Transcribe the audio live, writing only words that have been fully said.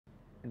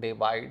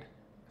divide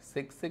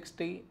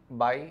 660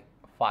 by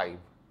 5.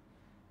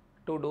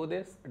 To do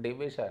this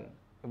division,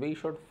 we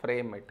should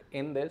frame it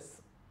in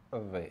this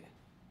way.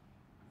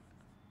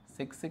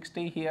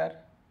 660 here,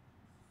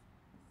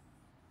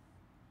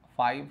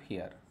 5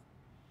 here.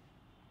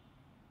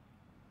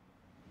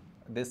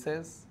 This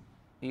is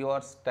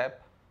your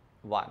step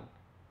 1.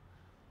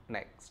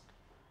 Next,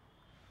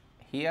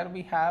 here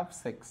we have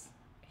 6,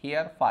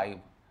 here 5.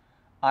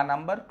 A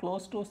number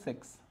close to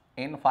 6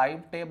 in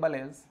 5 table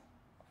is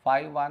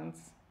 5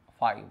 ones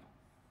 5.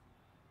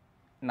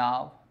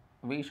 Now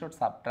we should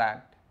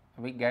subtract,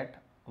 we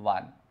get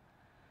 1.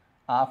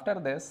 After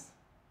this,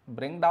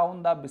 bring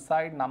down the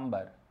beside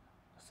number,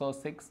 so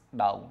 6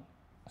 down,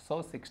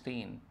 so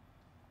 16.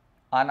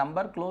 A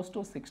number close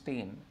to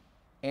 16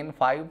 in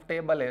 5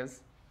 table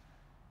is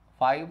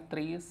 5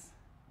 3s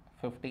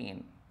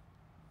 15.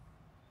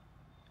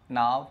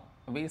 Now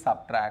we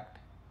subtract,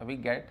 we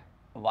get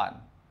 1.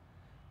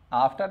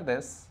 After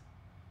this,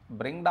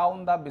 bring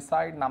down the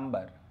beside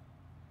number,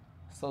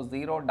 so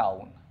 0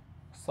 down,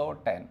 so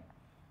 10.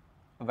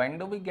 When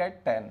do we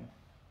get 10?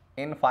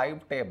 In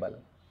 5 table,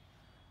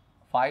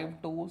 5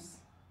 2s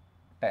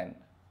 10.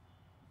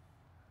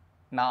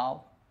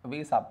 Now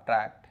we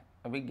subtract,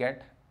 we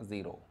get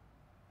 0.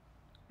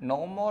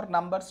 No more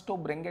numbers to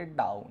bring it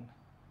down,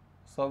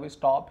 so we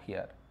stop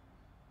here.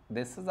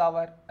 This is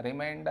our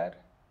remainder,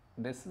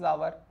 this is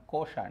our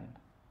quotient.